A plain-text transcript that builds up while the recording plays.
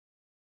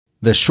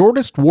The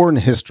shortest war in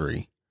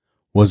history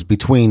was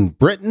between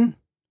Britain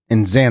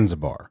and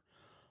Zanzibar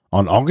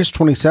on August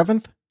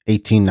 27th,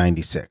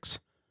 1896.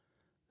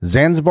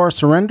 Zanzibar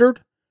surrendered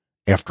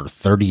after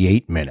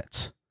 38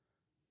 minutes.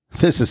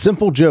 This is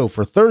Simple Joe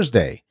for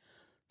Thursday,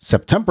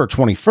 September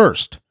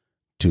 21st,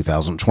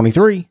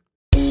 2023.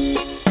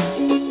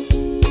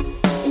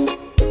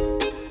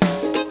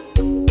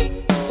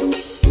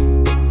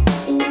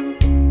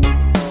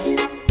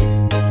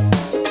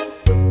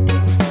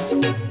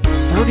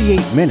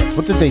 Minutes.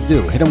 What did they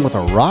do? Hit him with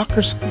a rock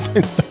or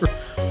something?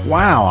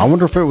 Wow. I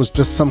wonder if it was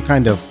just some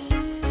kind of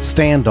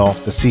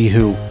standoff to see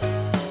who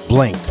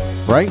blinked,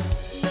 right?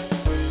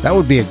 That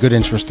would be a good,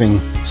 interesting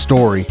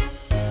story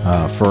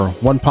for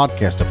one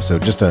podcast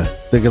episode, just to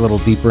dig a little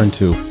deeper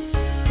into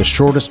the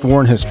shortest war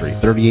in history,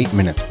 38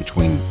 minutes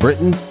between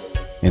Britain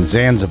and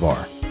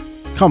Zanzibar.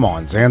 Come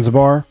on,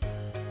 Zanzibar.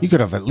 You could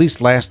have at least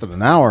lasted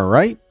an hour,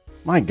 right?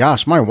 My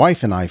gosh, my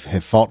wife and I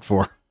have fought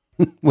for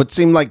what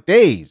seemed like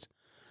days.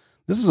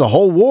 This is a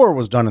whole war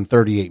was done in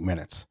 38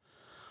 minutes.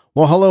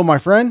 Well, hello, my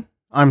friend.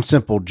 I'm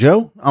Simple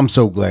Joe. I'm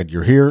so glad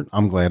you're here.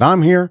 I'm glad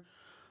I'm here.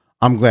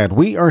 I'm glad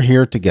we are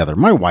here together.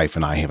 My wife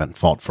and I haven't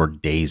fought for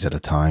days at a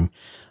time.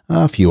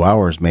 A few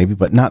hours maybe,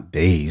 but not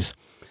days.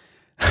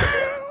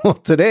 Well,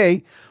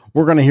 today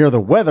we're going to hear the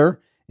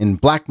weather in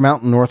Black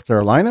Mountain, North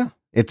Carolina.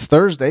 It's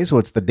Thursday, so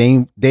it's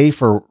the day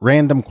for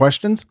random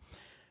questions.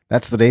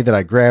 That's the day that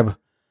I grab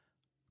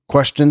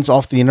questions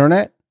off the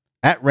internet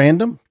at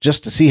random,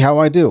 just to see how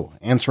I do,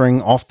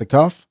 answering off the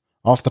cuff,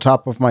 off the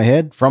top of my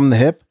head, from the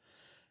hip,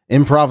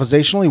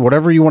 improvisationally,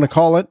 whatever you want to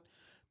call it,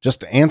 just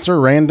to answer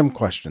random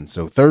questions.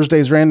 So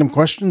Thursday's random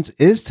questions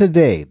is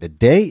today. The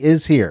day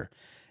is here.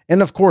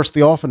 And of course,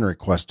 the often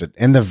requested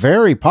and the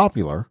very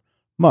popular,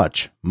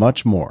 much,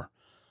 much more.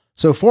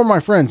 So for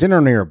my friends in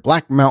or near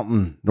Black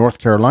Mountain, North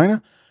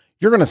Carolina,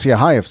 you're going to see a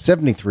high of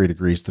 73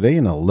 degrees today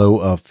and a low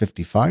of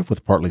 55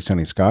 with partly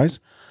sunny skies.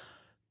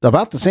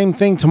 About the same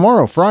thing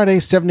tomorrow, Friday,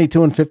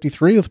 72 and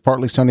 53 with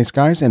partly sunny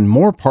skies, and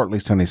more partly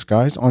sunny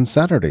skies on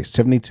Saturday,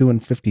 72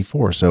 and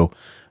 54. So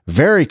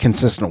very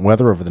consistent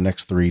weather over the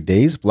next 3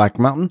 days. Black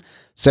Mountain,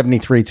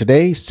 73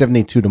 today,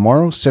 72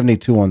 tomorrow,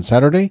 72 on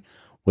Saturday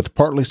with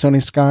partly sunny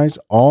skies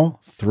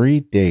all 3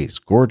 days.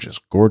 Gorgeous,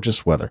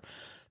 gorgeous weather.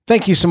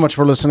 Thank you so much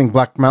for listening,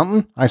 Black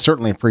Mountain. I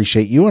certainly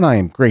appreciate you, and I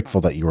am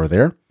grateful that you are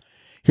there.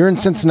 Here in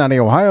Cincinnati,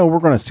 Ohio, we're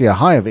going to see a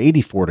high of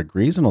 84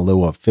 degrees and a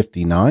low of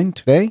 59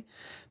 today.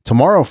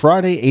 Tomorrow,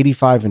 Friday,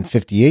 85 and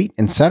 58,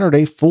 and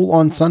Saturday, full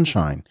on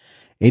sunshine,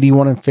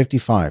 81 and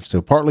 55.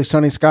 So partly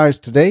sunny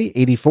skies today,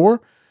 84.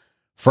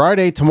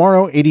 Friday,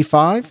 tomorrow,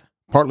 85,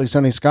 partly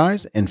sunny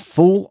skies, and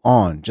full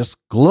on, just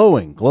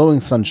glowing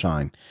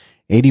sunshine,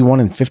 81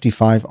 and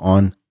 55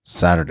 on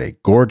Saturday.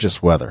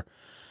 Gorgeous weather.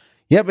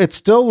 Yep, it's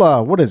still,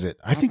 what is it?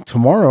 I think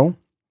tomorrow,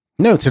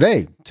 no,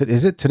 today.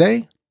 Is it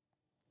today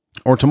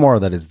or tomorrow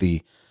that is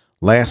the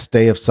last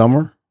day of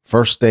summer,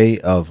 first day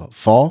of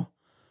fall?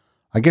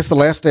 I guess the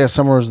last day of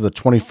summer is the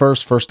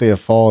 21st. First day of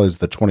fall is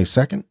the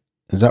 22nd.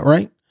 Is that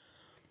right?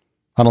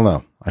 I don't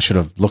know. I should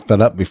have looked that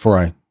up before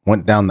I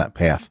went down that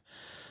path.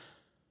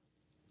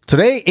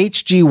 Today,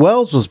 H.G.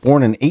 Wells was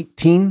born in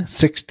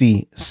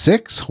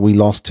 1866. We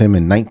lost him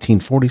in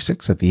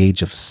 1946 at the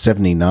age of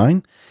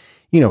 79.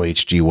 You know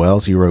H.G.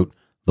 Wells. He wrote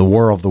The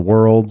War of the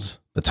Worlds,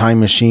 The Time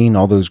Machine,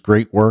 all those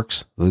great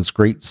works, those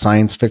great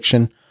science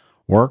fiction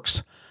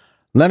works.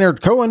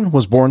 Leonard Cohen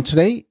was born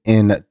today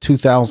in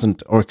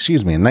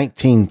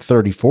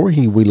 1934.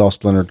 We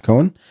lost Leonard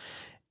Cohen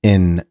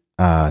in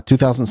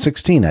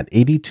 2016 at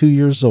 82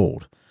 years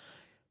old.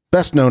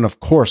 Best known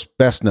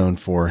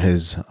for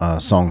his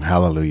song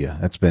Hallelujah.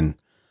 That's been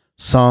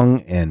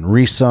sung and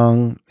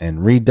resung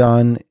and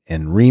redone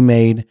and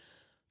remade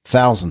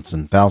thousands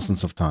and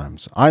thousands of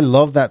times. I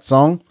love that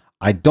song.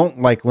 I don't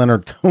like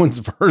Leonard Cohen's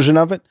version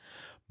of it,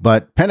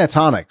 but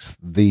Pentatonix,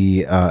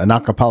 an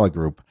a cappella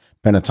group,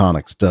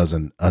 Pentatonix does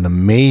an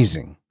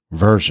amazing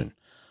version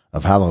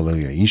of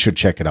Hallelujah. You should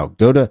check it out.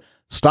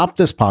 Stop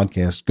this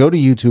podcast, go to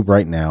YouTube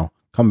right now,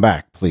 come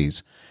back,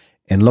 please,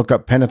 and look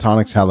up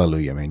Pentatonix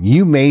Hallelujah, man.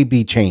 You may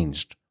be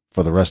changed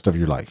for the rest of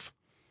your life.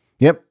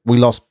 Yep, we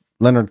lost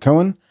Leonard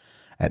Cohen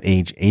at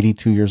age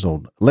 82 years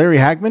old. Larry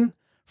Hagman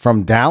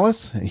from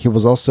Dallas. He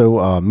was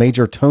also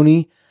Major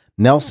Tony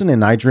Nelson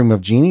in I Dream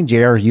of Jeannie.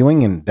 J.R.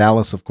 Ewing in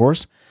Dallas, of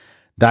course.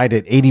 Died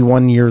at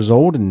 81 years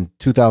old in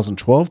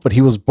 2012, but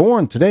he was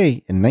born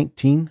today in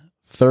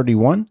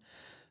 1931.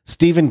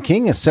 Stephen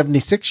King is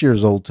 76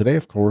 years old today,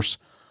 of course.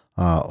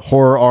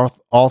 Horror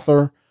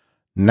author,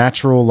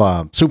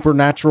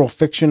 supernatural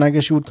fiction, I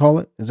guess you would call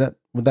it.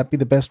 Would that be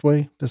the best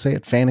way to say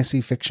it?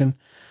 Fantasy fiction.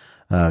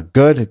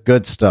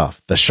 Good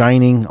stuff. The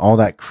Shining, all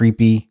that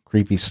creepy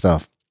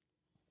stuff.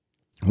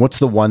 What's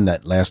the one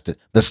that lasted?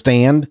 The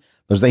Stand.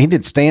 He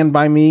did Stand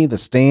By Me, The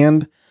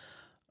Stand.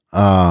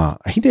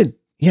 He did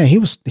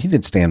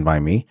Stand By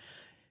Me.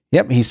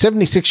 Yep, he's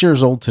 76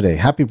 years old today.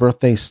 Happy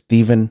birthday,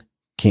 Stephen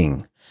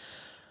King.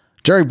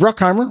 Jerry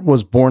Bruckheimer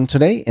was born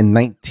today in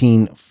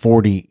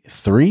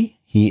 1943.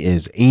 He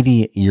is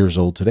 80 years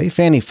old today.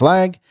 Fannie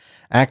Flagg,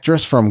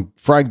 actress from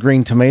Fried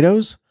Green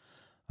Tomatoes.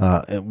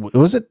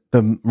 Was it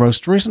the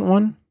most recent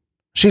one?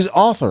 She's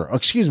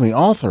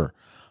author,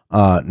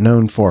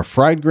 known for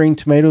Fried Green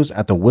Tomatoes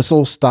at the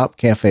Whistle Stop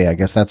Cafe. I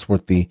guess that's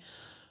what the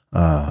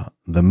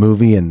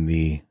movie and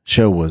the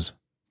show was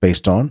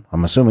based on,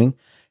 I'm assuming.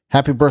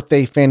 Happy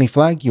birthday, Fanny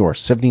Flagg. You are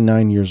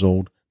 79 years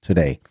old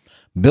today.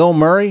 Bill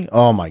Murray.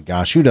 Oh my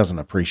gosh. Who doesn't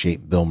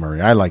appreciate Bill Murray?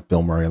 I like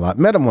Bill Murray a lot.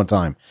 Met him one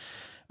time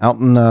out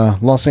in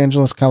Los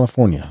Angeles,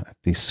 California at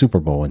the Super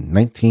Bowl in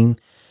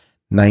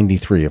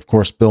 1993. Of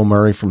course, Bill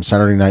Murray from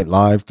Saturday Night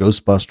Live,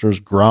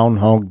 Ghostbusters,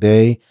 Groundhog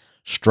Day,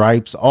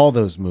 Stripes, all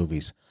those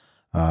movies.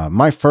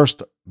 My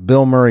first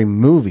Bill Murray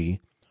movie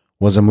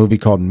was a movie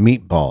called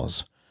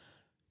Meatballs.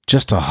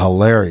 Just a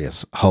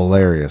hilarious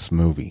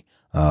movie.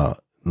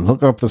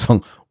 Look up the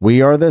song,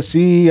 We Are the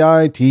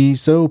CIT,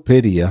 So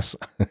Pity Us.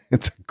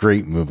 It's a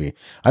great movie.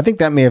 I think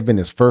that may have been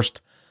his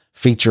first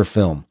feature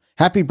film.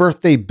 Happy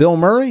birthday, Bill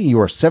Murray. You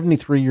are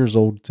 73 years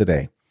old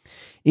today.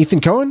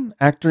 Ethan Coen,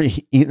 actor,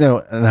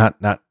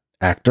 not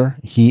actor.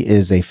 He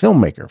is a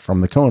filmmaker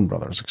from the Coen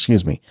brothers,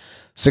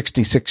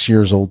 66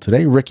 years old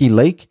today. Ricki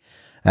Lake,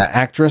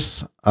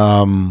 actress,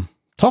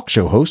 talk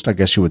show host, I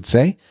guess you would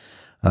say.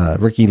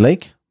 Ricki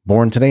Lake,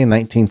 born today in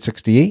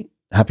 1968.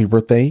 Happy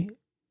birthday,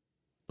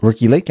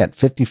 Ricki Lake, at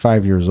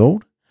 55 years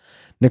old.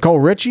 Nicole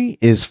Richie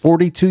is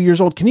 42 years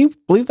old. Can you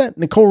believe that?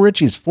 Nicole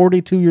Richie is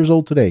 42 years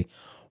old today.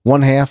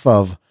 One half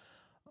of,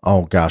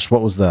 oh gosh,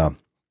 what was the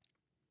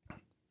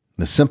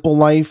Simple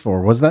Life,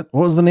 or what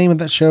was the name of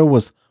that show?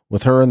 Was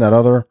with her and that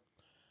other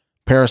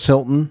Paris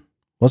Hilton?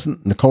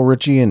 Wasn't Nicole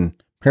Richie and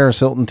Paris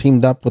Hilton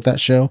teamed up with that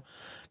show?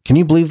 Can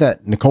you believe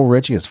that Nicole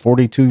Richie is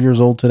 42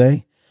 years old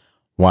today?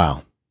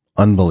 Wow.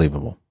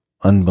 Unbelievable.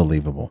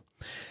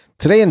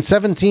 Today in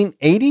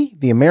 1780,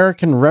 the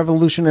American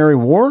Revolutionary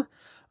War,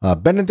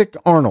 Benedict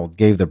Arnold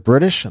gave the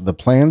British the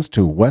plans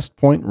to West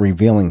Point,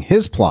 revealing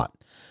his plot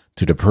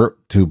to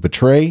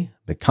betray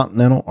the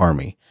Continental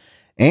Army.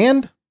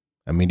 And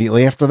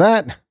immediately after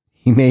that,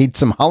 he made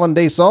some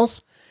hollandaise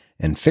sauce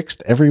and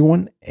fixed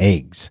everyone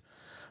eggs.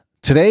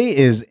 Today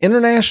is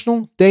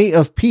International Day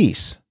of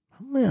Peace.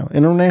 Yeah,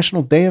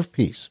 International Day of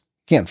Peace.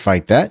 Can't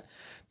fight that.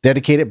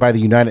 Dedicated by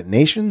the United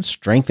Nations,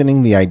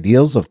 strengthening the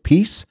ideals of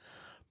peace,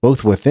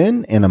 both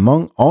within and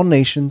among all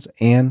nations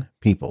and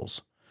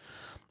peoples.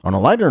 On a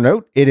lighter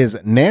note, it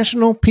is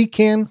National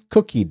Pecan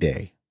Cookie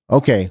Day.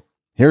 Okay,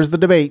 here's the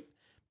debate.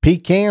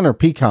 Pecan or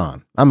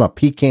pecan? I'm a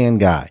pecan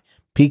guy.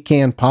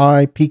 Pecan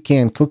pie,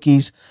 pecan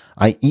cookies.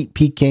 I eat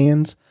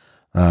pecans.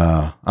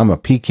 I'm a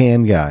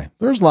pecan guy.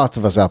 There's lots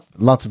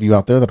of you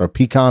out there that are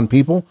pecan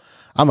people.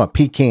 I'm a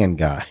pecan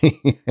guy,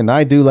 and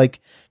I do like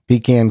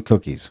pecan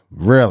cookies.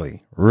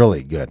 Really,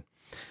 really good.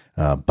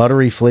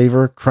 Buttery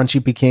flavor,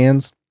 crunchy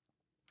pecans.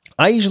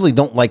 I usually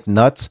don't like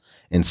nuts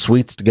and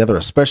sweets together,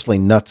 especially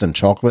nuts and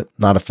chocolate.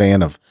 Not a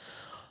fan of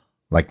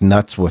like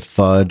nuts with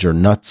fudge or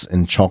nuts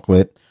and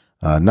chocolate.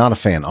 Not a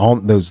fan. All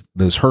those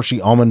Hershey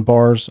almond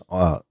bars,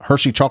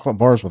 Hershey chocolate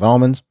bars with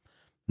almonds.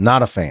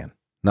 Not a fan.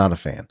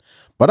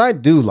 But I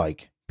do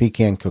like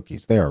pecan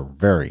cookies. They are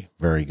very,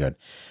 very good.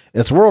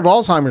 It's World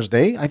Alzheimer's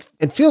Day.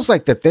 It feels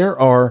like that there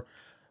are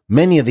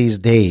many of these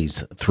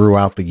days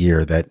throughout the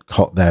year that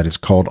is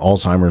called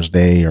Alzheimer's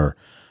Day or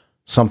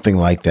something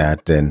like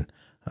that. And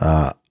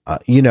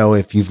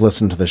if you've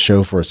listened to the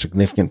show for a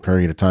significant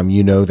period of time,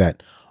 you know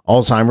that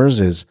Alzheimer's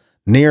is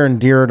near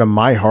and dear to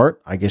my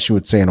heart. I guess you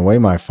would say in a way.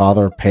 My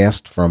father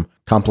passed from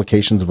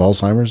complications of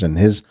Alzheimer's, and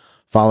his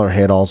father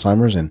had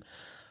Alzheimer's, and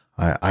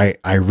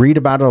I read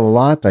about it a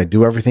lot. I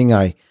do everything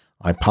I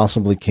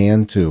possibly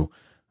can to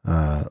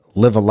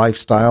live a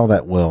lifestyle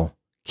that will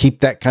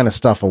keep that kind of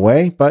stuff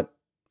away, but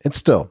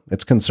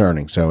it's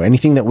concerning. So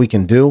anything that we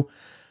can do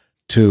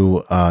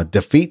to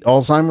defeat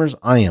Alzheimer's,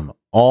 I am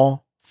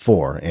all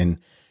for. And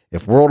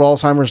if World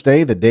Alzheimer's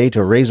Day, the day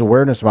to raise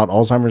awareness about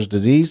Alzheimer's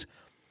disease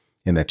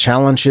and the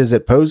challenges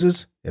it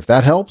poses, if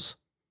that helps,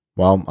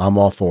 well, I'm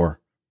all for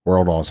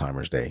World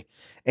Alzheimer's Day.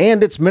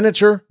 And it's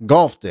Miniature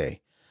Golf Day.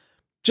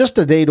 Just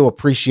a day to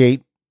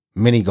appreciate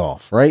mini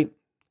golf, right?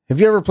 Have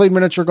you ever played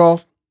miniature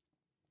golf?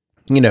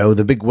 You know,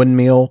 the big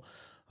windmill.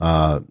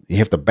 You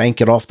have to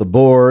bank it off the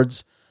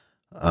boards.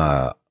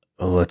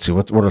 Let's see,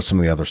 what are some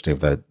of the other stuff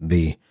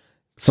that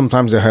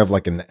sometimes they have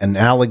like an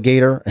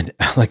alligator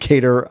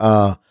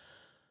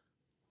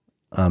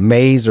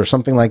maze or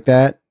something like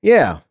that.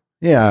 Yeah,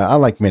 I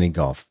like mini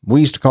golf.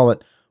 We used to call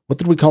it, what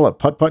did we call it?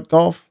 Putt-putt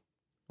golf?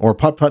 Or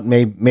putt-putt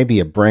may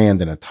be a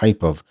brand and a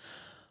type of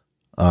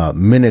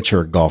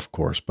miniature golf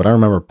course. But I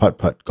remember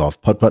putt-putt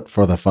golf. Putt-putt,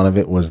 for the fun of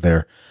it, was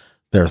their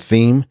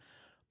theme.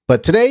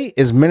 But today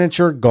is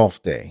Miniature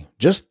Golf Day.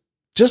 Just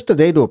a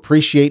day to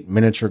appreciate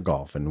miniature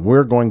golf. And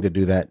we're going to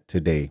do that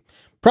today.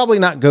 Probably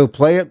not go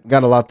play it.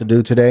 Got a lot to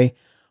do today.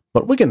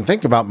 But we can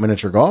think about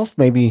miniature golf.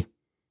 Maybe,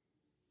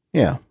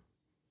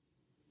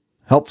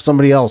 help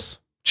somebody else.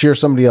 Cheer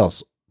somebody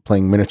else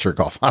playing miniature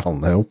golf. I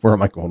don't know. Where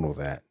am I going with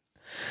that?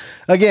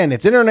 Again,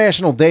 it's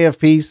International Day of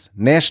Peace,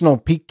 National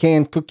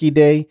Pecan Cookie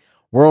Day,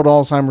 World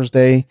Alzheimer's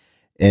Day,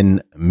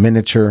 and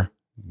Miniature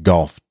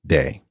Golf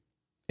Day.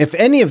 If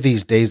any of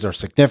these days are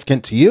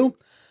significant to you,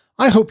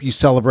 I hope you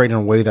celebrate in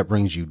a way that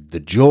brings you the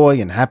joy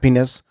and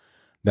happiness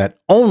that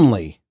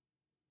only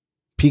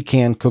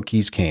pecan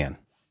cookies can.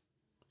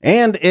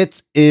 And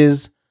it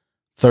is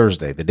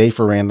Thursday, the day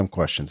for random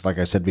questions. Like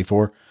I said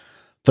before,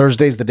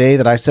 Thursday's the day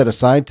that I set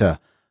aside a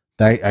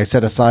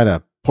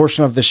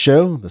portion of the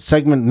show,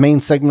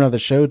 main segment of the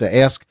show, to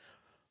ask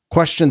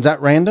questions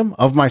at random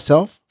of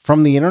myself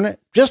from the internet,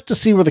 just to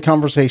see where the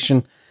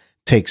conversation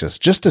takes us,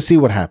 just to see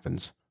what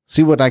happens,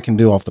 see what I can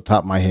do off the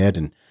top of my head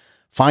and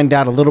find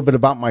out a little bit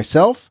about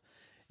myself.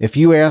 If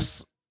you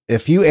ask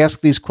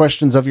these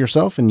questions of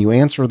yourself and you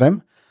answer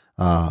them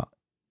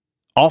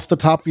off the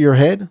top of your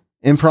head,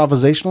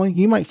 improvisationally,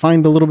 you might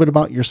find a little bit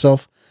about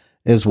yourself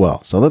as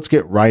well. So let's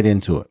get right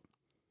into it.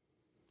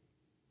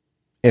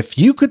 If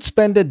you could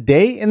spend a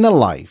day in the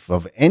life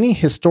of any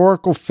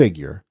historical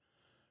figure,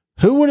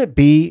 who would it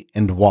be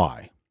and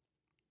why?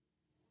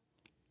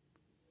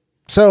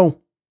 So,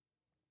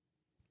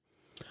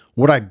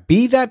 would I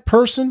be that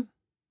person,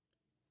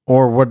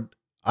 or would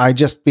I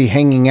just be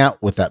hanging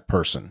out with that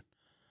person?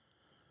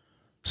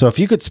 So if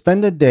you could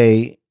spend a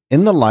day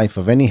in the life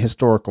of any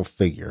historical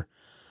figure,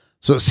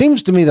 so it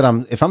seems to me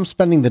that if I'm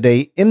spending the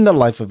day in the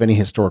life of any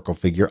historical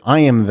figure, I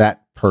am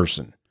that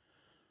person.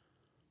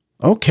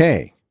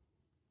 Okay.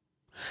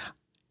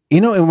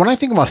 And when I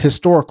think about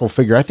historical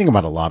figure, I think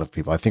about a lot of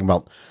people. I think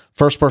about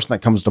first person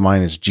that comes to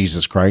mind is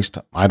Jesus Christ.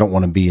 I don't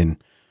want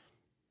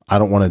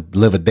to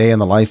live a day in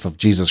the life of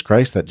Jesus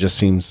Christ. That just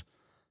seems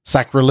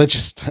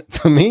sacrilegious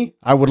to me.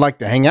 I would like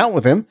to hang out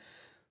with him,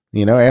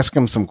 ask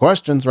him some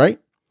questions, right?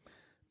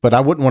 But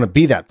I wouldn't want to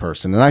be that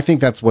person. And I think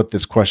that's what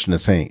this question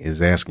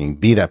is asking.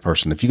 Be that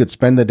person. If you could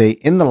spend the day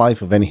in the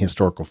life of any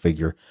historical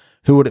figure,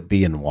 who would it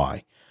be and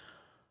why?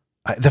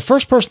 The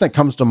first person that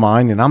comes to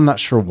mind, and I'm not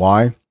sure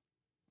why,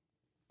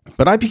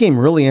 but I became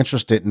really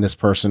interested in this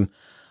person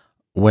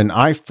when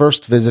I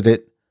first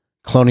visited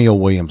Colonial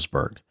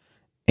Williamsburg.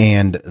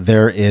 And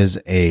there is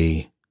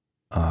an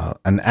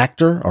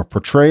actor or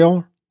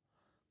portrayal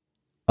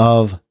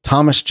of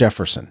Thomas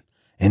Jefferson.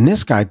 And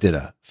this guy did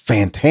a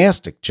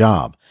fantastic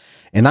job.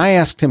 And I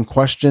asked him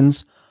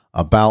questions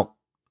about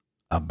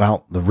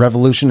the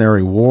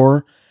Revolutionary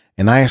War.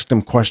 And I asked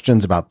him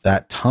questions about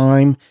that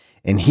time.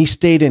 And he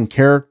stayed in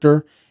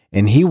character.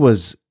 And he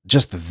was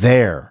just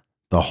there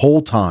the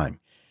whole time.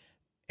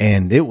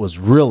 And it was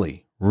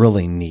really,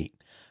 really neat.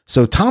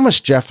 So Thomas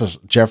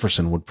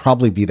Jefferson would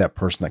probably be that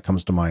person that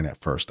comes to mind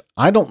at first.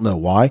 I don't know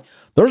why.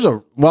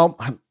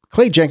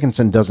 Clay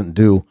Jenkinson doesn't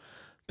do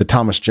the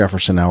Thomas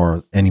Jefferson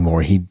Hour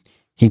anymore. He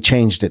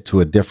changed it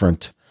to a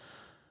different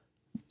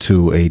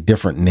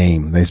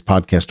name. His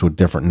podcast to a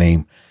different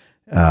name.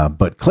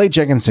 But Clay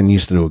Jenkinson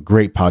used to do a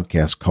great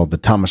podcast called the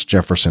Thomas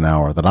Jefferson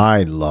Hour that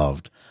I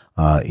loved.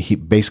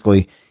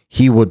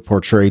 He would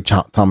portray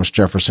Thomas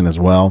Jefferson as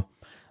well.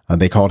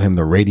 They called him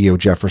the Radio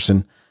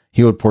Jefferson.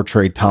 He would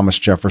portray Thomas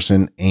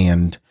Jefferson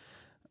and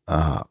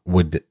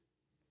would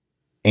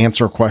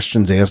answer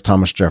questions as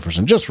Thomas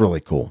Jefferson. Just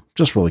really cool.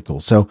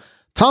 So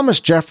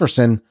Thomas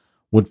Jefferson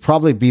would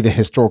probably be the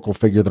historical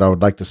figure that I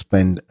would like to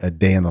spend a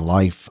day in the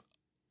life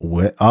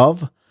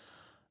of,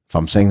 if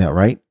I'm saying that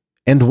right.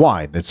 And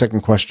why? The second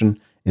question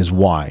is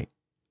why.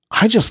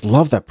 I just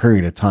love that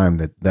period of time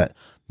that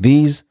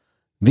these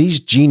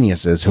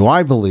geniuses, who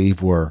I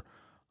believe were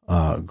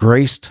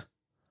graced,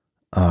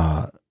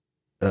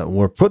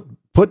 were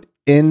put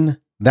in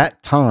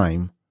that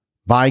time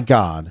by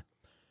God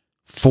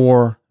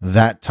for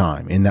that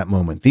time, in that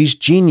moment. These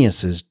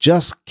geniuses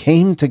just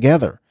came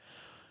together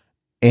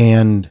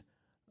and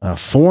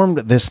formed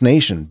this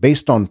nation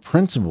based on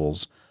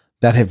principles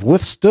that have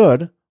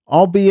withstood,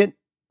 albeit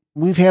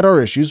we've had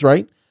our issues,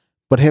 right?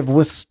 But have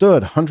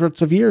withstood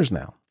hundreds of years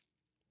now.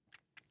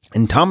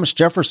 And Thomas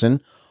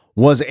Jefferson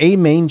was a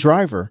main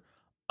driver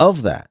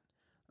of that.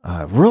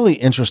 Really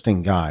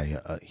interesting guy.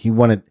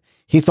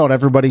 He thought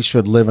everybody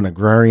should live an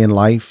agrarian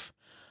life.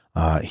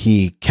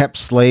 He kept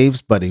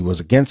slaves, but he was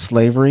against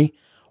slavery.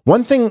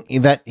 One thing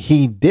that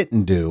he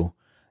didn't do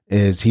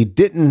is he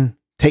didn't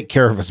take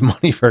care of his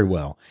money very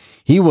well.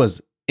 He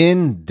was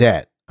in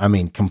debt. I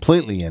mean,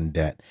 completely in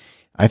debt.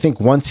 I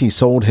think once he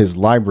sold his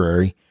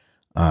library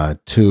to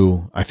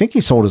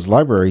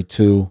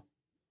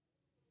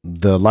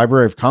the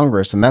Library of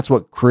Congress, and that's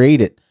what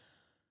created.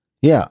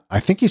 Yeah, I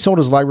think he sold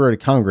his library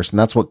to Congress, and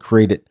that's what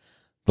created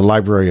the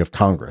Library of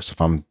Congress, if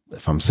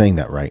I'm saying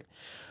that right.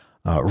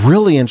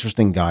 Really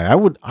interesting guy. I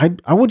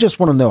would just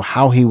want to know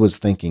how he was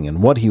thinking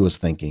and what he was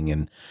thinking,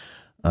 and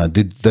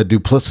the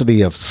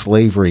duplicity of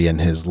slavery in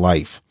his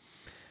life,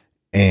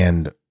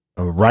 and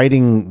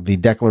writing the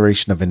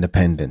Declaration of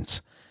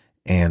Independence,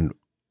 and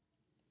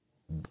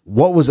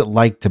what was it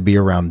like to be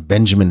around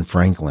Benjamin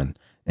Franklin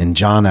and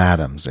John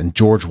Adams and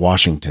George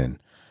Washington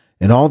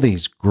and all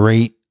these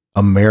great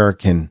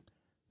American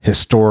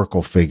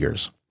historical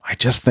figures. I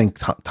just think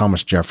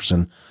Thomas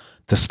Jefferson,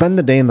 to spend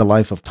the day in the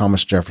life of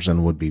Thomas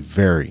Jefferson would be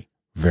very,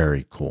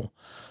 very cool.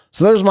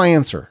 So there's my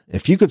answer.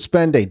 If you could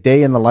spend a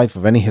day in the life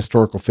of any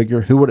historical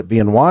figure, who would it be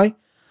and why?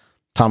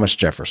 Thomas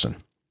Jefferson.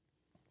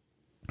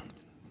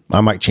 I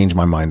might change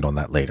my mind on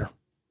that later.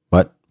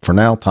 But For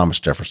now, Thomas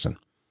Jefferson.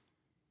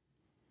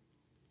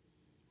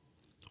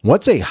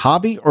 What's a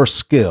hobby or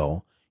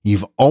skill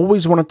you've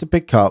always wanted to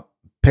pick up,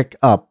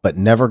 but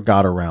never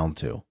got around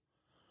to?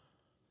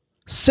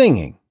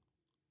 Singing.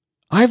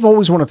 I've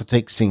always wanted to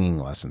take singing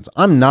lessons.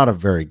 I'm not a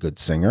very good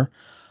singer.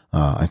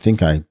 I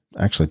think I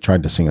actually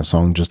tried to sing a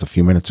song just a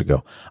few minutes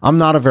ago. I'm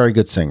not a very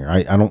good singer.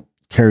 I don't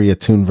carry a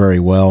tune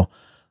very well.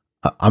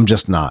 I'm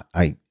just not.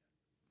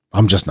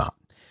 I'm just not.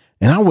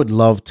 And I would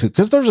love to,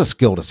 because there's a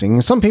skill to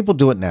singing. Some people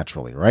do it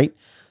naturally, right?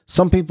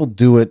 Some people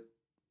do it.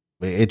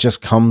 It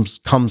just comes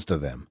to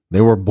them.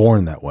 They were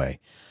born that way.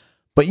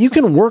 But you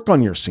can work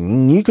on your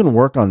singing. You can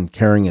work on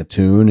carrying a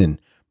tune and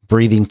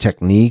breathing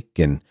technique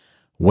and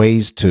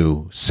ways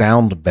to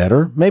sound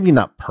better. Maybe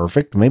not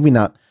perfect, maybe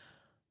not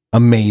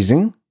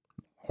amazing,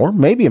 or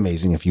maybe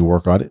amazing if you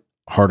work on it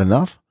hard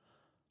enough.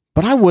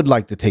 But I would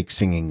like to take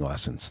singing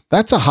lessons.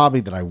 That's a hobby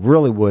that I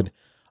really would.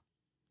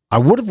 I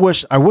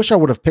wish I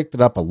would have picked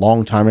it up a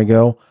long time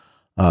ago,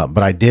 but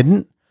I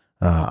didn't.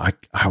 I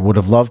would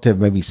have loved to have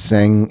maybe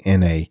sang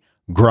in a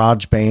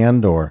garage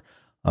band or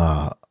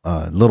a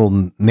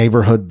little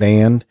neighborhood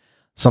band,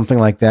 something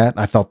like that.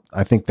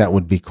 I think that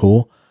would be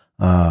cool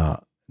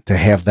to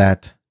have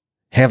that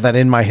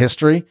in my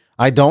history.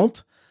 I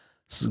don't,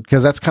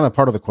 because that's kind of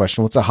part of the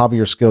question. What's a hobby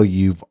or skill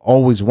you've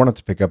always wanted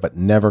to pick up but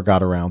never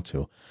got around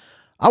to?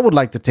 I would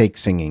like to take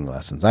singing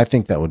lessons. I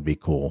think that would be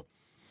cool.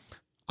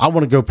 I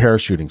want to go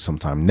parachuting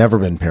sometime. Never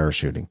been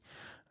parachuting.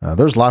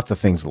 There's lots of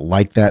things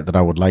like that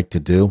I would like to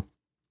do.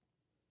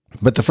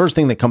 But the first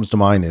thing that comes to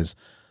mind is,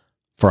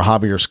 for a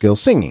hobby or skill,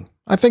 singing.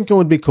 I think it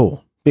would be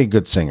cool. Be a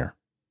good singer.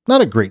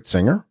 Not a great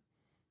singer.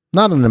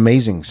 Not an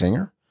amazing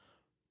singer.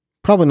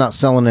 Probably not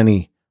selling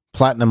any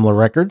platinum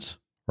records,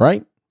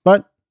 right?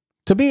 But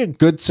to be a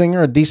good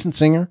singer, a decent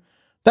singer,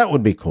 that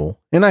would be cool.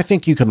 And I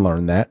think you can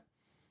learn that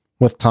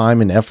with time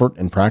and effort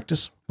and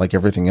practice, like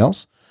everything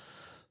else.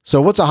 So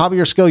what's a hobby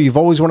or skill you've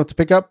always wanted to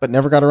pick up but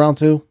never got around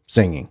to?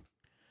 Singing.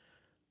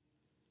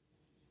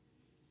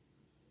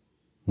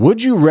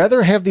 Would you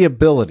rather have the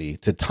ability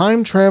to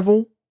time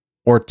travel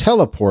or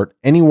teleport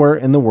anywhere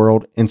in the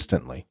world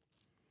instantly?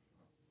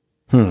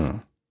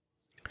 There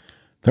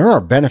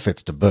are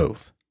benefits to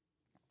both.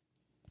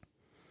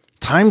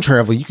 Time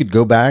travel, you could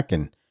go back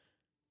and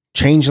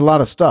change a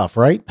lot of stuff,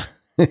 right?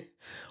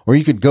 Or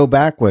you could go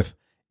back with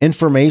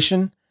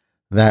information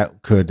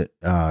that could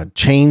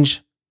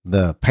change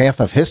the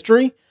path of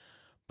history.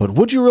 But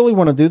would you really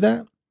want to do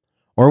that?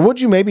 Or would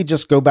you maybe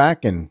just go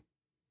back and,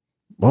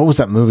 what was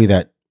that movie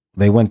that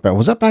they went back?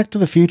 Was that Back to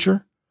the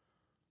Future?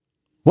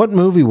 What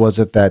movie was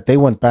it that they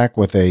went back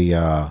with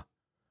a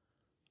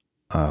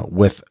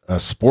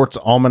sports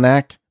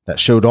almanac that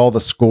showed all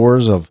the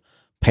scores of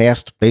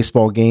past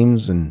baseball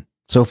games and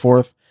so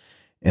forth,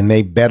 and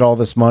they bet all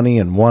this money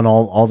and won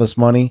all this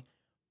money?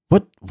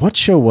 What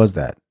show was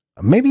that?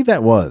 Maybe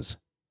that was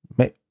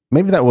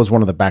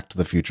one of the Back to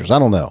the Futures. I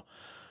don't know,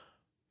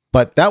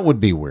 but that would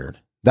be weird.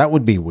 That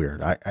would be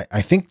weird.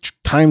 I think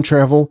time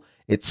travel,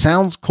 it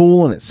sounds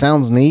cool and it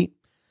sounds neat.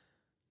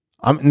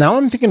 Now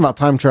I'm thinking about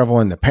time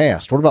travel in the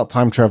past. What about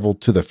time travel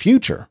to the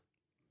future?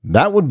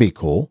 That would be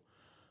cool.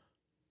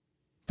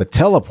 But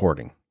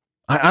teleporting,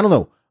 I don't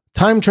know.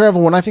 Time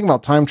travel, when I think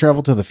about time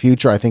travel to the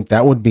future, I think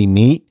that would be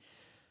neat.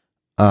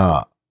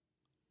 I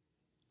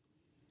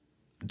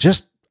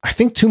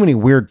think too many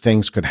weird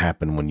things could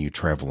happen when you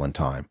travel in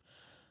time.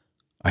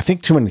 I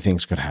think too many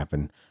things could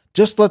happen.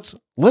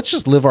 Let's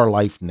just live our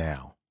life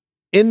now,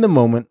 in the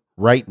moment,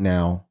 right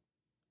now,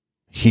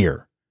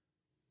 here,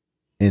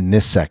 in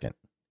this second.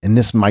 In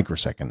this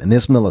microsecond, in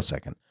this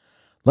millisecond.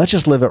 Let's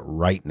just live it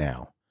right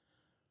now.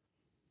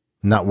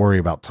 Not worry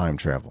about time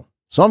travel.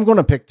 So I'm going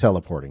to pick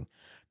teleporting,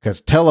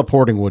 because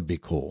teleporting would be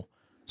cool.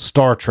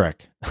 Star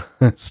Trek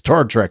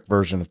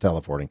version of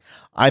teleporting.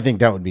 I think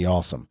that would be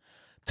awesome.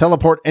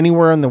 Teleport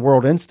anywhere in the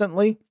world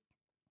instantly.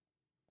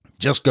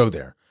 Just go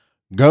there.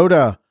 Go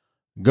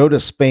to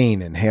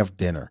Spain and have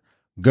dinner.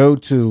 Go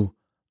to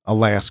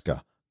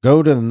Alaska.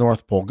 Go to the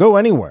North Pole. Go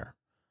anywhere.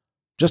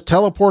 Just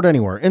teleport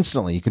anywhere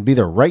instantly. You could be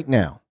there right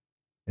now.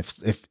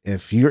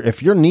 If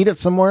you're needed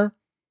somewhere,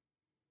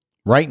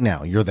 right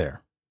now, you're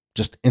there.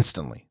 Just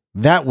instantly.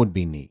 That would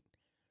be neat.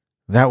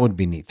 That would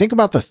be neat. Think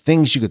about the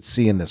things you could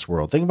see in this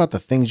world. Think about the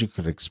things you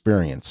could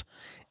experience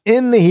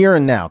in the here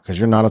and now, because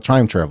you're not a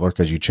time traveler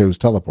because you chose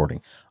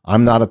teleporting.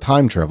 I'm not a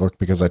time traveler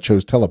because I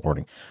chose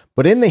teleporting.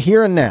 But in the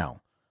here and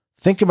now,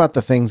 think about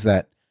the things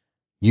that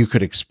you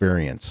could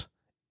experience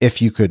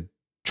if you could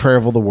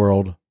travel the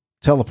world,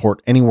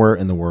 teleport anywhere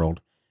in the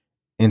world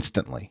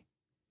instantly.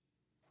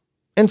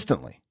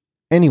 Instantly.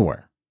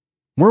 Anywhere.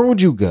 Where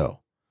would you go?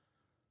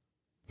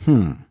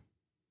 I'd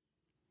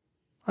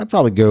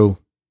probably go.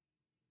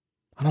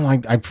 I don't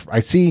like.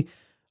 I'd see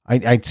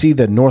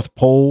the North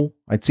Pole.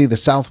 I'd see the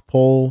South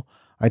Pole.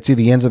 I'd see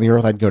the ends of the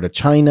earth. I'd go to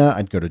China.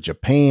 I'd go to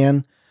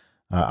Japan.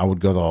 I would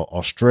go to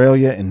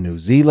Australia and New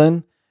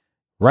Zealand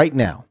right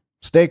now.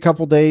 Stay a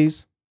couple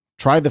days.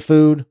 Try the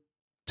food.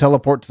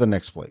 Teleport to the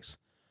next place.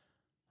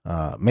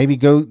 Maybe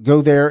go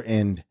there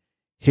and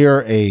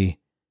hear a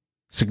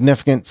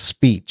significant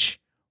speech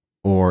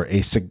or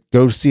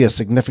go see a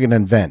significant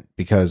event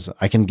because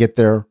I can get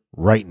there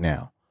right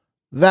now.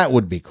 That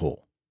would be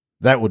cool.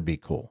 That would be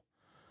cool.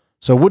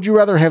 So would you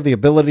rather have the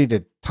ability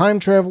to time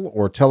travel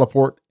or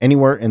teleport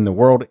anywhere in the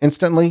world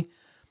instantly?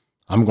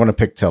 I'm going to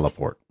pick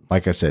teleport.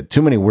 Like I said,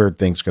 too many weird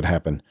things could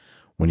happen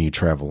when you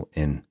travel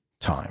in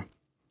time.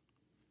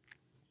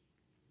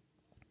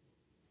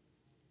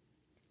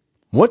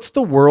 What's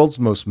the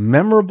most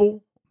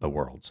memorable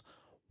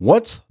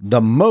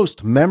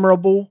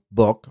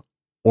book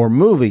or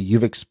movie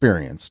you've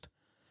experienced,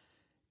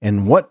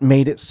 and what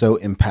made it so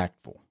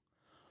impactful?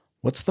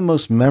 What's the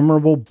most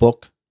memorable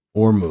book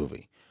or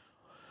movie?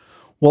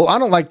 Well, I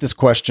don't like this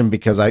question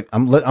because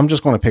I'm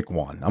just going to pick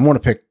one. I'm going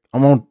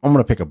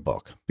to pick a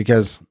book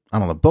because I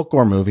don't know, book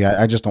or movie.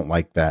 I just don't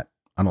like that.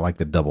 I don't like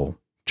the double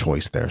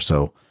choice there.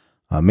 So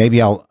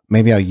maybe I'll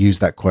use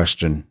that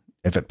question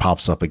if it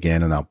pops up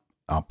again, and I'll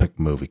pick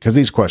movie because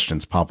these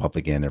questions pop up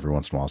again every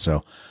once in a while.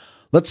 So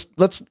let's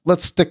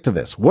stick to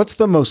this. What's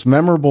the most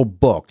memorable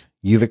book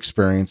you've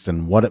experienced,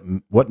 and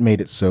what made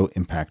it so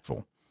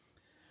impactful?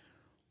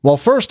 Well,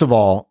 first of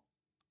all,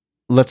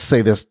 let's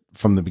say this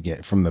from the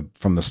beginning, from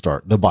the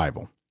start. The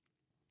Bible.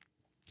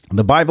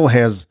 The Bible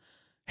has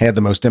had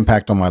the most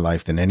impact on my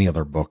life than any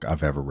other book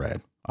I've ever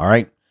read. All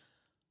right.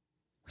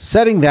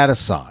 Setting that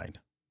aside,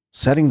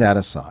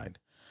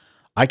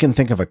 I can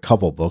think of a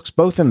couple books,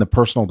 both in the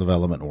personal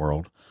development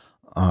world.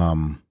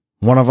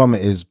 One of them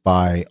is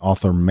by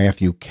author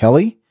Matthew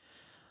Kelly,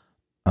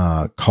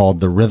 called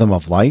The Rhythm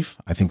of Life.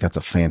 I think that's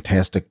a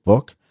fantastic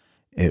book.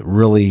 It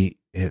really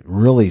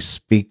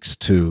speaks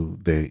to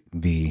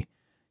the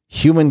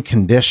human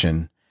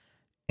condition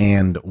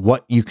and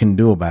what you can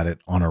do about it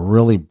on a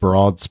really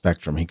broad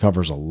spectrum. He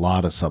covers a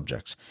lot of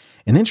subjects.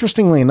 And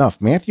interestingly enough,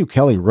 Matthew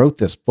Kelly wrote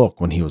this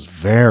book when he was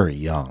very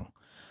young,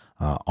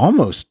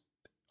 almost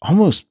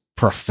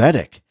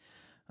prophetic.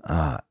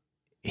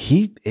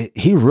 He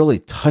really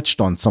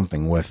touched on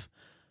something with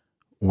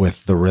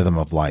The Rhythm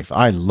of Life.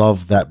 I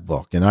love that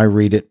book, and I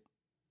read it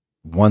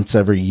once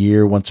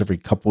every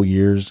couple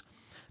years.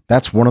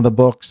 That's one of the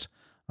books.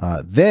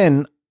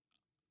 Then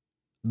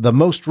the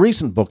most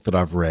recent book that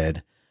I've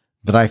read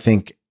that I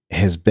think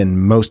has been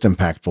most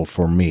impactful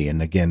for me,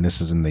 and again,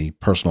 this is in the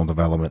personal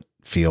development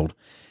field,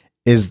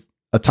 is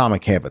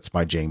Atomic Habits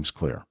by James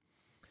Clear.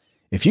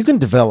 If you can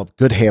develop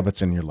good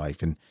habits in your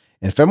life, and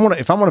if I want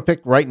to pick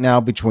right now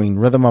between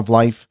Rhythm of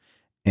Life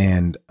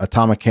and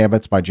Atomic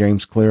Habits by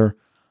James Clear,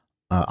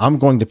 I'm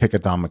going to pick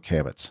Atomic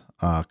Habits.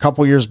 A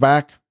few years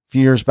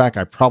back,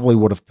 I probably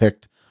would have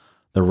picked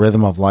The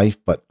Rhythm of Life,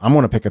 but I'm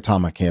going to pick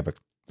Atomic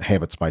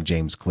Habits by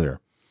James Clear.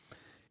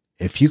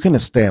 If you can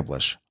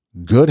establish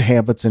good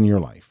habits in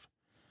your life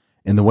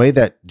in the way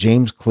that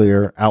James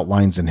Clear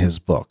outlines in his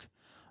book,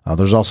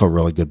 there's also a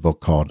really good book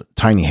called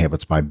Tiny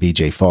Habits by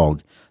B.J.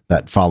 Fogg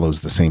that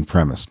follows the same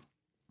premise.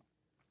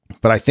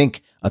 But I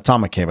think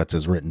Atomic Habits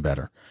is written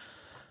better.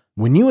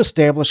 When you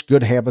establish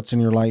good habits in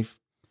your life,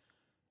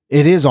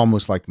 it is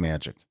almost like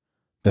magic.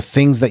 The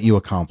things that you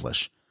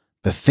accomplish,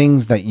 the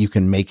things that you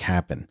can make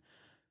happen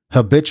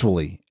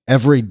habitually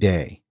every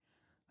day,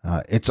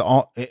 it's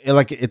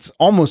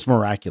almost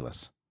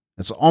miraculous.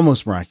 It's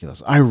almost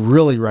miraculous. I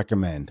really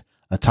recommend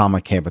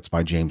Atomic Habits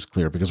by James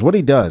Clear because what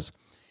he does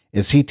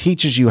is he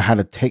teaches you how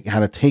to take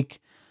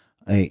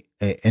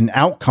an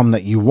outcome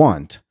that you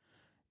want,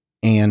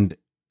 and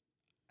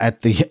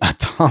at the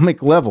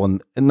atomic level,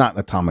 and not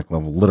atomic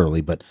level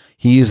literally, but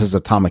he uses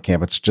atomic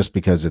habits just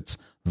because it's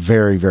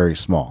very, very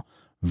small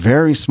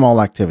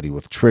activity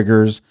with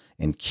triggers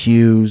and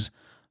cues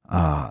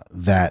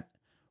that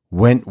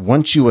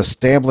once you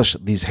establish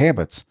these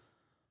habits,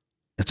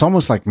 it's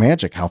almost like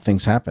magic how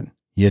things happen.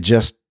 You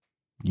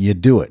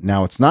do it.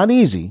 Now, it's not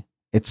easy.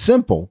 It's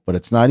simple, but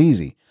it's not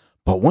easy.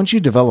 But once you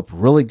develop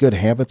really good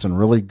habits and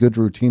really good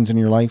routines in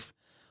your life,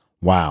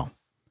 wow,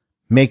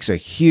 makes a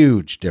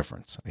huge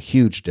difference.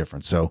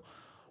 So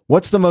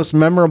what's the most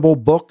memorable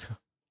book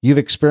you've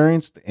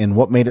experienced and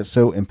what made it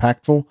so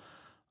impactful?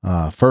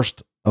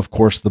 First, of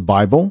course, the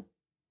Bible.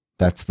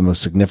 That's the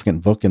most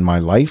significant book in my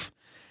life.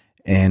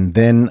 And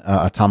then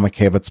Atomic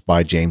Habits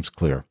by James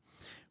Clear,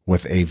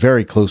 with a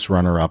very close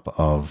runner-up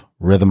of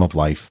Rhythm of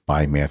Life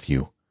by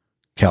Matthew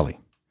Kelly.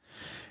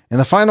 And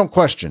the final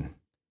question,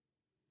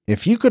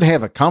 if you could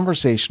have a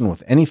conversation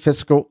with any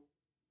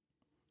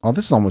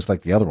this is almost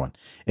like the other one.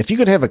 If you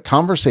could have a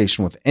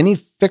conversation with any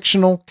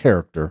fictional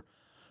character,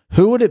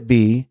 who would it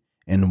be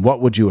and what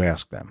would you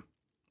ask them?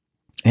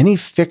 Any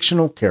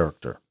fictional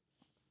character.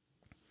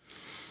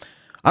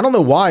 I don't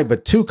know why,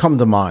 but two come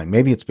to mind.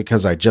 Maybe it's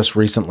because I just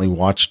recently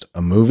watched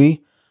a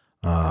movie.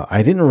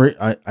 I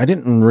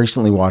didn't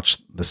recently watch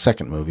the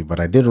second movie, but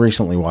I did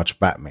recently watch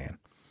Batman.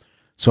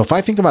 So if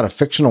I think about a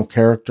fictional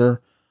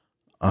character,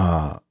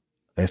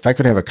 if I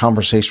could have a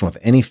conversation with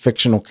any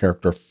fictional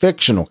character,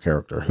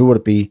 who would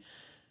it be?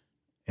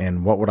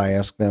 And what would I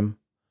ask them?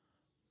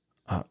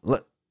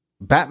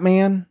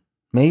 Batman,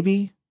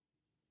 maybe?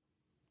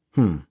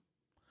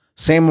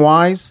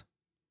 Samwise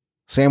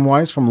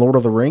from Lord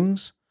of the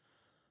Rings.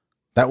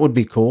 That would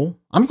be cool.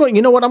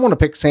 You know what? I'm going to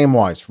pick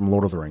Samwise from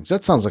Lord of the Rings.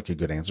 That sounds like a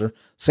good answer.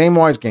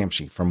 Samwise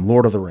Gamgee from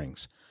Lord of the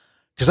Rings.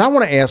 Because I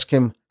want to ask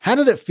him, how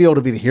did it feel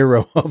to be the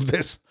hero of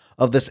this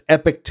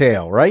epic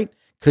tale, right?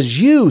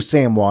 Because you,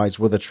 Samwise,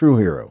 were the true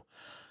hero.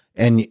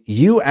 And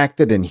you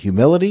acted in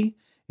humility,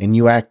 and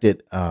you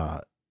acted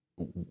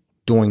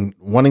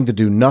wanting to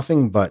do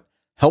nothing but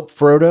help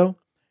Frodo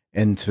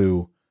and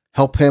to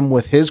help him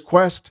with his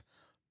quest.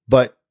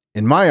 But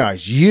in my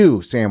eyes, you,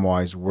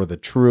 Samwise, were the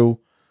true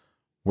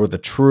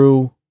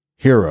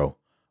hero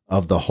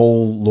of the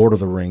whole Lord of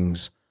the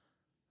Rings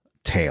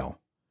tale.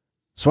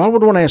 So I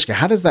would want to ask you,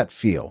 how does that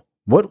feel?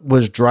 What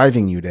was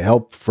driving you to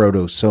help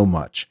Frodo so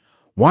much?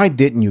 Why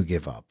didn't you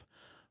give up?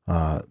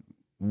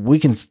 We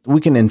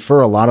can infer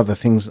a lot of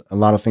things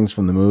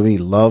from the movie.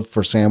 Love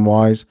for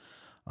Samwise,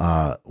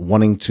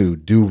 wanting to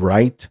do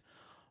right,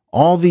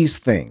 all these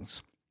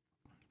things.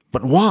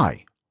 But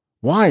why?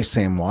 Why,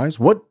 Samwise?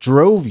 What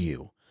drove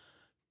you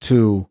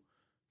to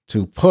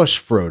push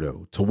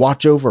Frodo, to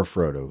watch over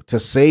Frodo, to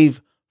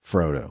save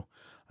Frodo,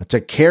 to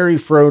carry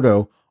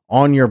Frodo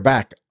on your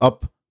back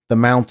up the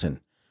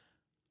mountain?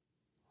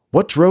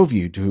 What drove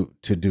you to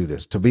do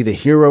this, to be the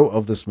hero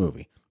of this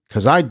movie?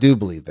 Because I do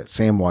believe that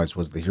Samwise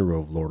was the hero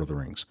of Lord of the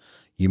Rings.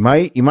 You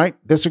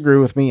might disagree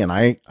with me, and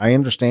I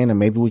understand, and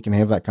maybe we can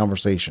have that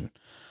conversation.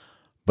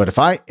 But if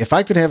I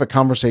could have a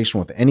conversation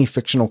with any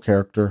fictional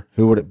character,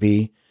 who would it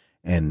be,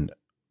 and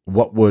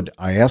what would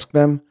I ask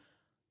them?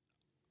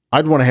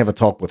 I'd want to have a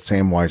talk with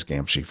Samwise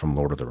Gamgee from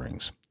Lord of the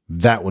Rings.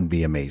 That would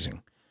be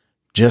amazing.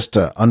 Just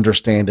to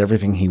understand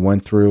everything he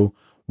went through,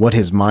 what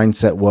his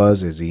mindset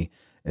was as he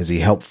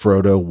helped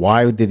Frodo.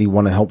 Why did he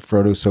want to help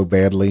Frodo so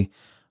badly?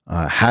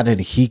 How did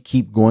he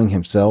keep going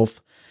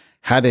himself?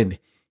 How did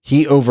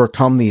he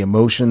overcome the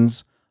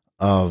emotions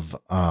of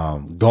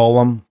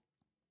Gollum?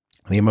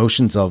 The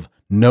emotions of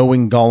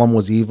knowing Gollum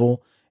was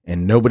evil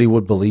and nobody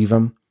would believe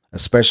him,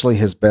 especially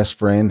his best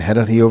friend. How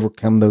did he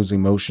overcome those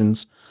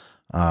emotions?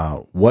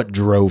 What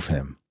drove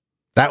him?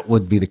 That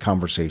would be the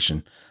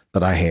conversation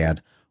that I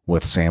had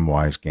with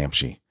Samwise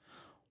Gamgee.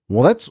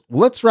 Well,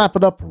 let's wrap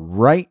it up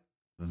right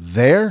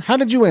there. How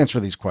did you answer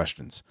these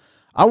questions?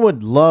 I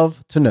would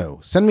love to know.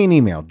 Send me an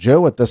email,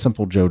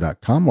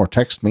 joe@thesimplejoe.com, or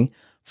text me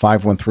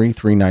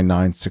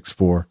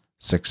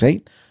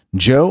 513-399-6468.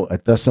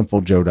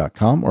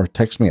 joe@thesimplejoe.com, or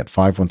text me at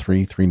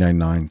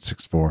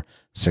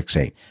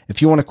 513-399-6468.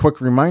 If you want a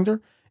quick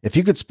reminder, if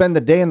you could spend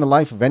the day in the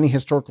life of any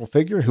historical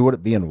figure, who would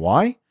it be and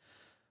why?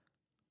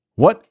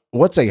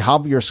 What's a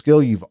hobby or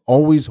skill you've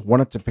always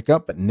wanted to pick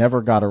up but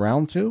never got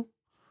around to?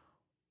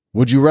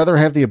 Would you rather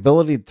have the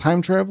ability to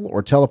time travel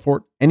or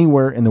teleport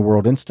anywhere in the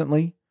world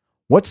instantly?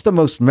 What's the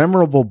most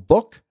memorable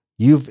book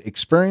you've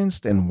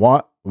experienced, and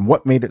what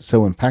made it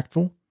so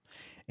impactful?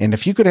 And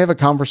if you could have a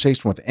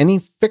conversation with any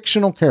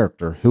fictional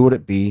character, who would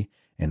it be,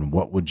 and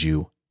what would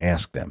you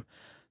ask them?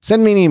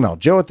 Send me an email,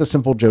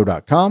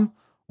 joe@thesimplejoe.com,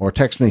 or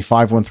text me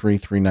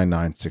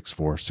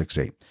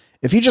 513-399-6468.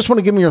 If you just want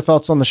to give me your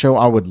thoughts on the show,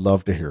 I would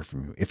love to hear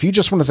from you. If you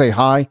just want to say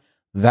hi,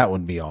 that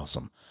would be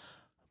awesome.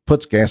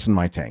 Puts gas in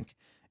my tank.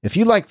 If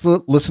you like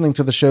listening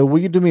to the show, will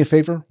you do me a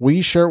favor? Will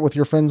you share it with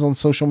your friends on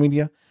social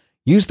media?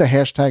 Use the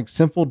hashtag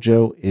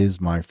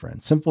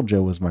 #SimpleJoeIsMyFriend. Simple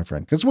Joe is my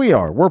friend. Because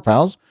we're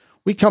pals.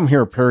 We come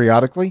here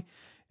periodically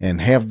and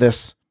have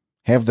this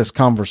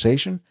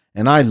conversation.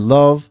 And I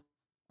love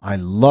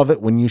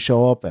it when you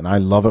show up, and I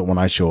love it when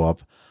I show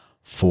up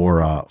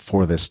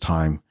for this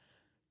time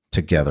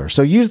together.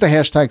 So use the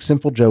hashtag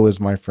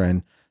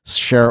 #SimpleJoeIsMyFriend.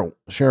 Share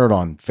it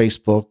on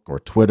Facebook or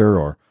Twitter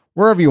or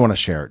wherever you want to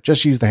share it.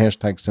 Just use the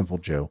hashtag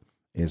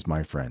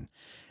 #SimpleJoeIsMyFriend.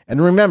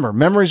 And remember,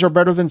 memories are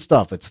better than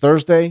stuff. It's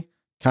Thursday,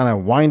 kind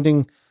of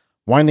winding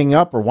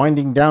up or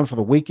winding down for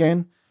the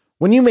weekend.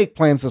 When you make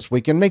plans this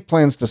weekend, make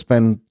plans to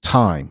spend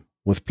time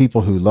with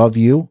people who love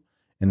you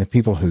and the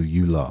people who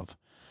you love.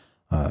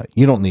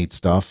 You don't need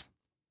stuff.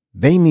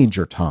 They need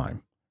your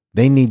time.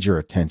 They need your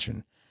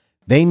attention.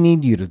 They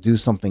need you to do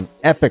something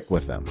epic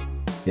with them.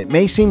 It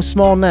may seem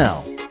small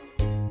now,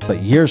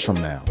 but years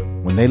from now,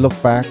 when they look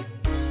back,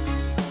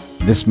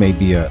 this may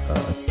be a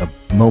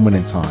moment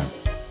in time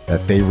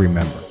that they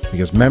remember,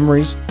 because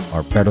memories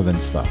are better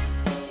than stuff.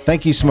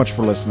 Thank you so much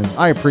for listening.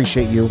 I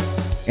appreciate you,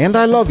 and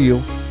I love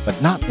you,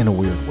 but not in a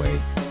weird way.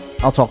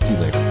 I'll talk to you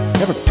later.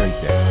 Have a great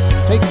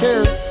day. Take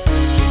care.